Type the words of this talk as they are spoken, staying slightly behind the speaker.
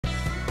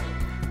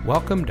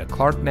Welcome to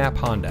Clark Knapp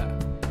Honda,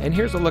 and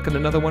here's a look at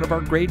another one of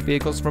our great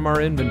vehicles from our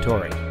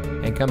inventory,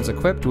 and comes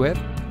equipped with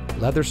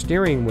leather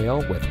steering wheel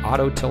with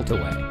auto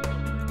tilt-away,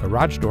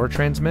 garage door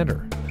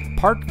transmitter,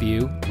 park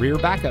view rear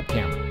backup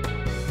camera,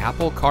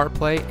 Apple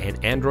CarPlay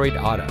and Android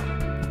Auto,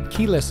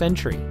 keyless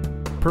entry,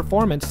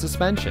 performance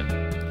suspension,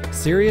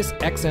 Sirius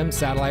XM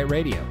satellite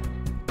radio,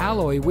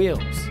 alloy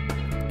wheels,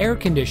 air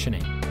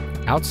conditioning,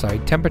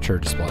 outside temperature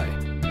display,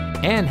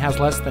 and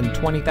has less than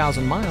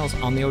 20,000 miles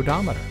on the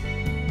odometer.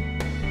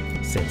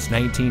 Since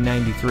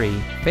 1993,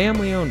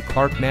 family-owned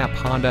Clark Knapp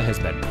Honda has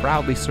been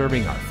proudly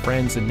serving our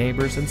friends and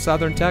neighbors in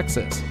southern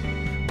Texas.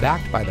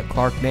 Backed by the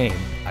Clark name,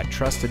 a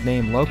trusted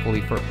name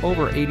locally for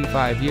over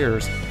 85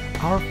 years,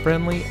 our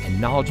friendly and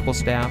knowledgeable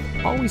staff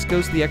always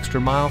goes the extra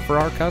mile for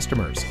our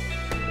customers.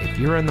 If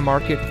you're in the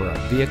market for a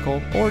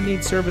vehicle or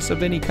need service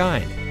of any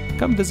kind,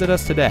 come visit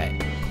us today.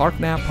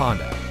 Clark Knapp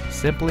Honda,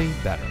 simply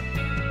better.